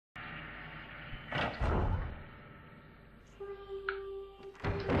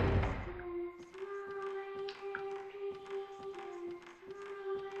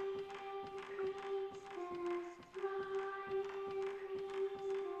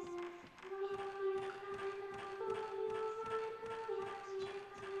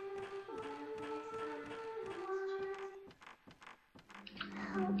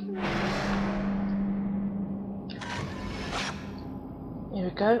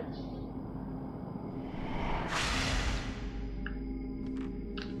go.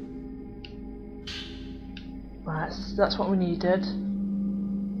 Right, so that's what we needed.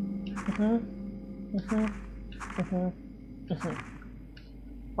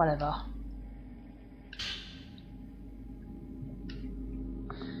 Whatever.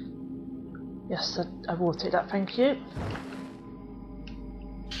 Yes, I will take that, thank you.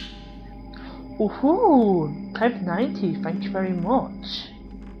 Woohoo! Type 90, thank you very much.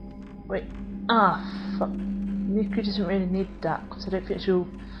 Wait, fuck. Miku doesn't really need that, because I don't think she'll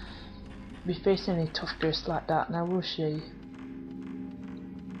be facing any tough ghosts like that now, will she?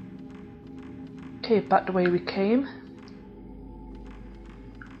 Okay, back the way we came.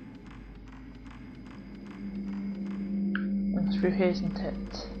 And through here, isn't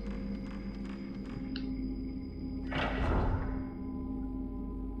it?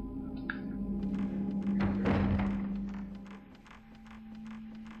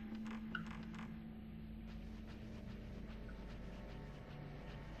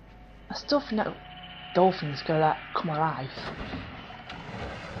 I still think that dolphins go like come alive.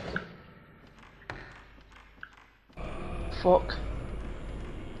 Fuck.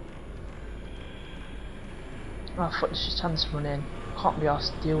 Oh fuck, there's just hands running. Can't be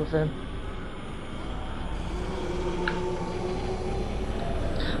asked to deal with them.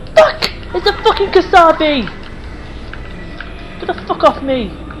 Fuck! It's a fucking Kasabi! Get the fuck off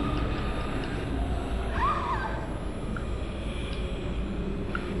me!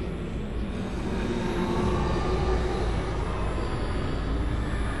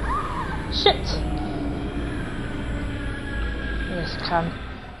 Shit! Yes, I can.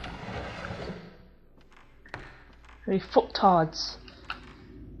 Really fucktards.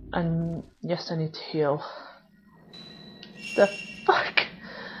 And yes, I need to heal. The fuck?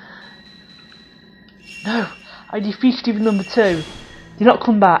 No! I defeated even number 2. Do not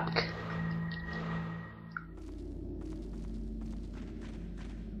come back.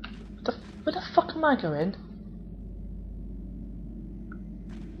 Where the fuck am I going?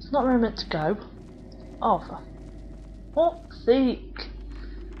 It's not where I'm meant to go. Oh, for fuck's sake.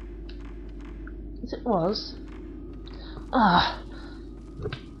 As it was. Ah.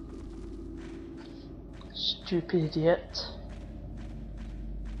 Stupid idiot.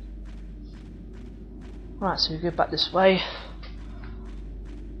 Right, so we go back this way.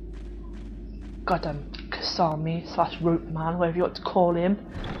 Goddamn Kasami / Rope Man, whatever you want to call him.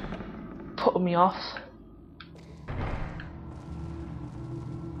 Putting me off.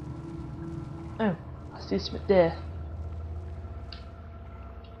 Oh, I see something there.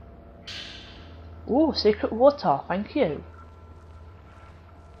 Ooh, secret water, thank you.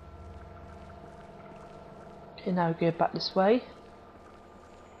 Okay, now we go back this way.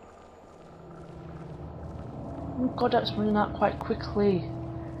 Oh god, that's running out quite quickly.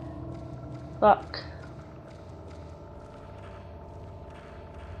 Fuck.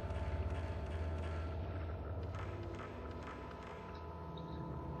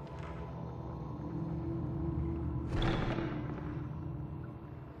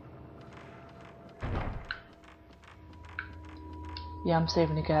 Yeah, I'm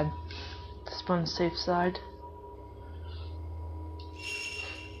saving again. Just on the safe side.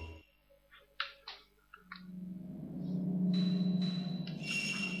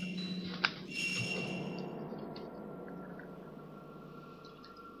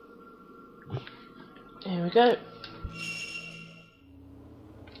 Here we go.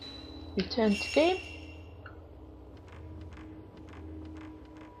 Return to game.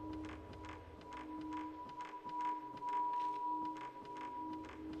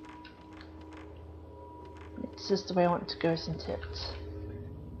 This is the way I want to go, isn't it?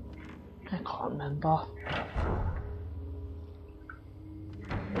 I can't remember.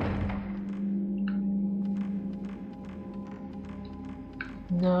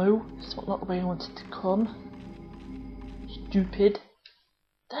 No, it's not the way I wanted to come. Stupid.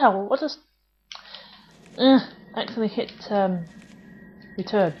 The hell, what does... accidentally hit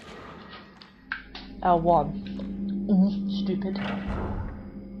return. L1. Stupid.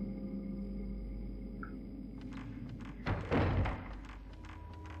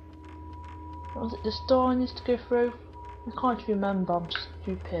 Was it this door I need to go through? I can't remember, I'm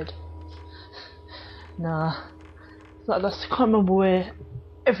stupid. Nah. It's like this, I can't remember where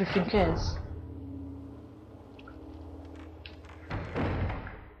everything is.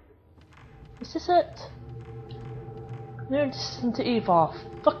 Is this it? No, this isn't it either.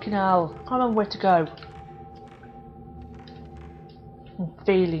 Fucking hell. I can't remember where to go. I'm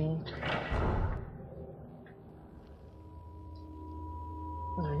failing.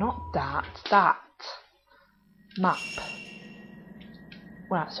 No, not that. That. Map.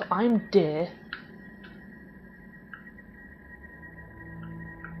 Right, so I'm deer.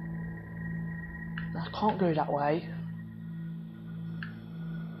 I can't go that way.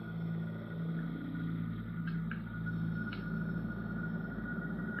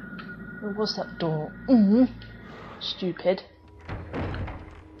 Where was that door? Stupid.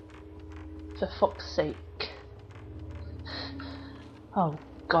 For fuck's sake. Oh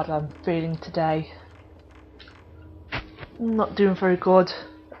god, I'm feeling today. I'm not doing very good.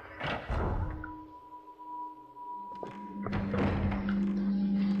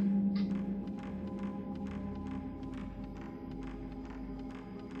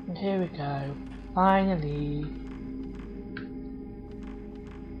 And here we go. Finally.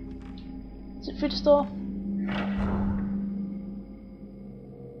 Is it through the store?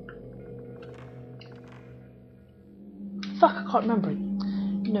 Fuck, I can't remember it.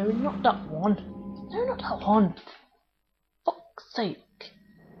 No, not that one. No, not that one. Fuck's sake.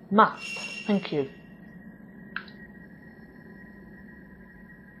 Map. Thank you.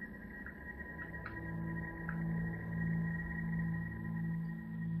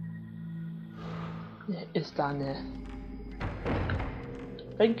 Yeah, it's down there.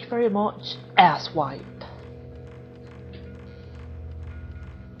 Thank you very much. Asswipe.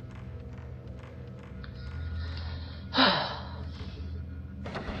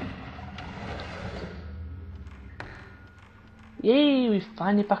 Yay, we're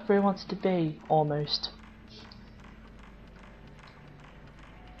finally back where we wanted to be. Almost.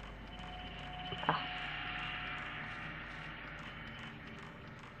 Ah.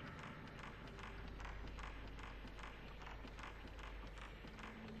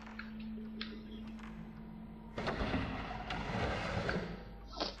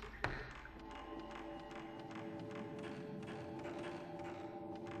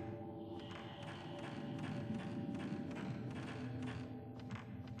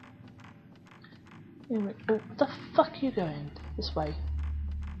 Anyway, oh, what the fuck are you going? This way.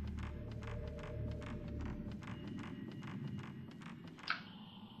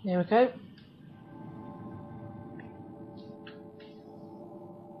 There we go.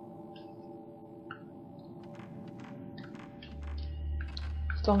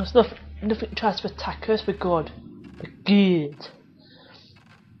 As long as nothing tries to attack us, we're good. We're good.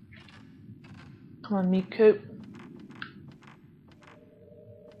 Come on, Miku.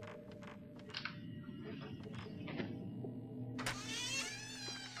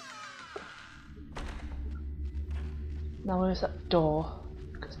 Now where's that door?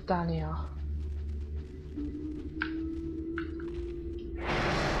 Because down here.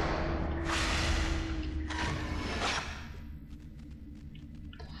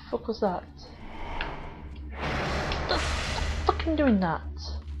 The fuck was that? Stop fucking doing that!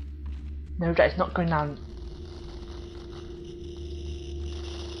 No, that is not going down.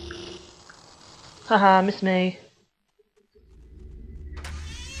 Haha, miss me.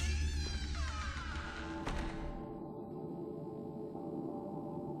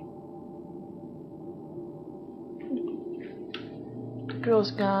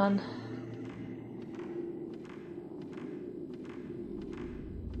 Girl's gone.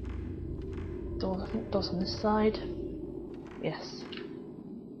 Door, I think door's on this side. Yes.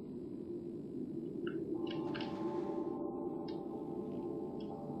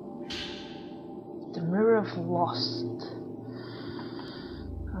 The Mirror of Lost.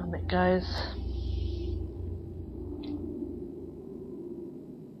 Damn it, guys.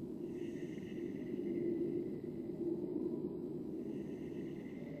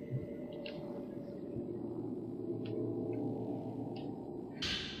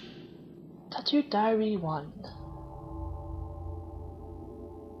 Tattoo Diary 1.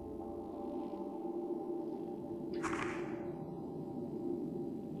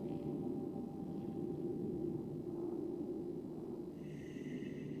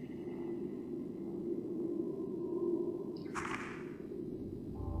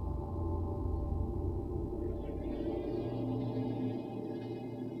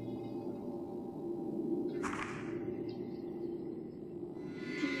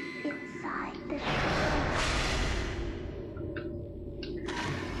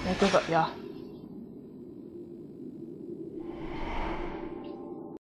 There, go back, yeah.